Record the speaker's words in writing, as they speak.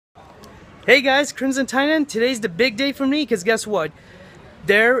Hey guys, Crimson Tynan. Today's the big day for me because guess what?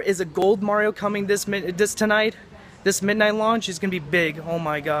 There is a gold Mario coming this tonight. This midnight launch is gonna be big. Oh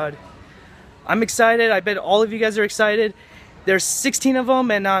my god. I'm excited. I bet all of you guys are excited. There's 16 of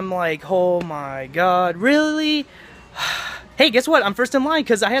them and I'm like, oh my god, really? Hey, guess what? I'm first in line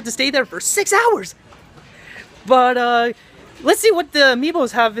because I had to stay there for 6 hours. But let's see what the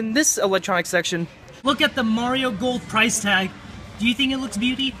Amiibos have in this electronics section. Look at the Mario Gold price tag. Do you think it looks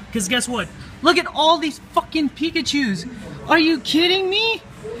beauty? Because guess what? Look at all these fucking Pikachus. Are you kidding me?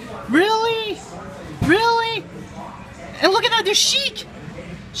 Really? Really? And look at that, there's Sheik.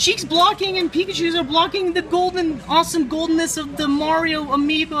 Sheik's blocking and Pikachus are blocking the golden, awesome goldenness of the Mario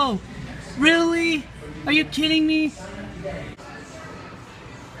Amiibo. Really? Are you kidding me?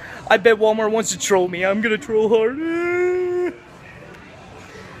 I bet Walmart wants to troll me. I'm gonna troll hard.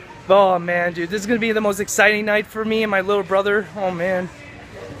 Oh man, dude, this is gonna be the most exciting night for me and my little brother. Oh man,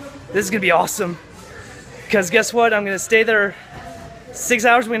 this is gonna be awesome. Because guess what? I'm gonna stay there 6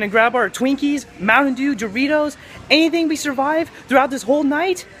 hours. We're gonna grab our Twinkies, Mountain Dew, Doritos, anything we survive throughout this whole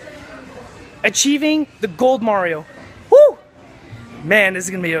night, achieving the gold Mario. Woo! Man, this is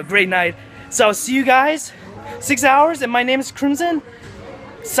gonna be a great night. So I'll see you guys 6 hours, and my name is Crimson,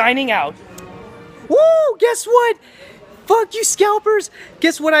 signing out. Woo! Guess what? Fuck you scalpers!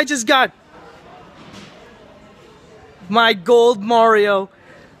 Guess what I just got? My gold Mario.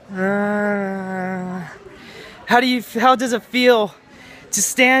 How does it feel to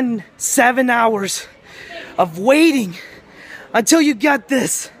stand 7 hours of waiting until you get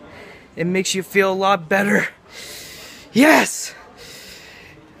this? It makes you feel a lot better. Yes!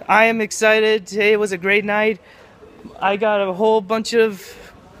 I am excited. Today was a great night. I got a whole bunch of...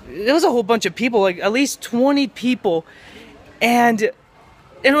 It was a whole bunch of people, like at least 20 people. And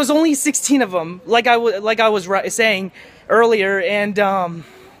it was only 16 of them, like I was saying earlier, and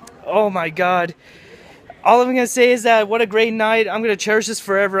oh my god. All I'm gonna say is that what a great night. I'm gonna cherish this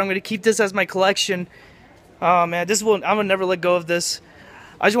forever. I'm gonna keep this as my collection. Oh man, I'm gonna never let go of this.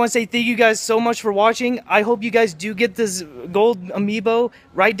 I just want to say thank you guys so much for watching. I hope you guys do get this gold Amiibo.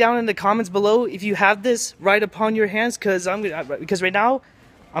 Write down in the comments below if you have this right upon your hands, because right now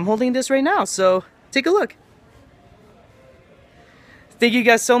I'm holding this right now. So take a look. Thank you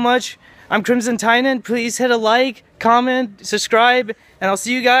guys so much. I'm Crimson Tynan. Please hit a like, comment, subscribe, and I'll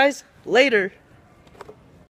see you guys later.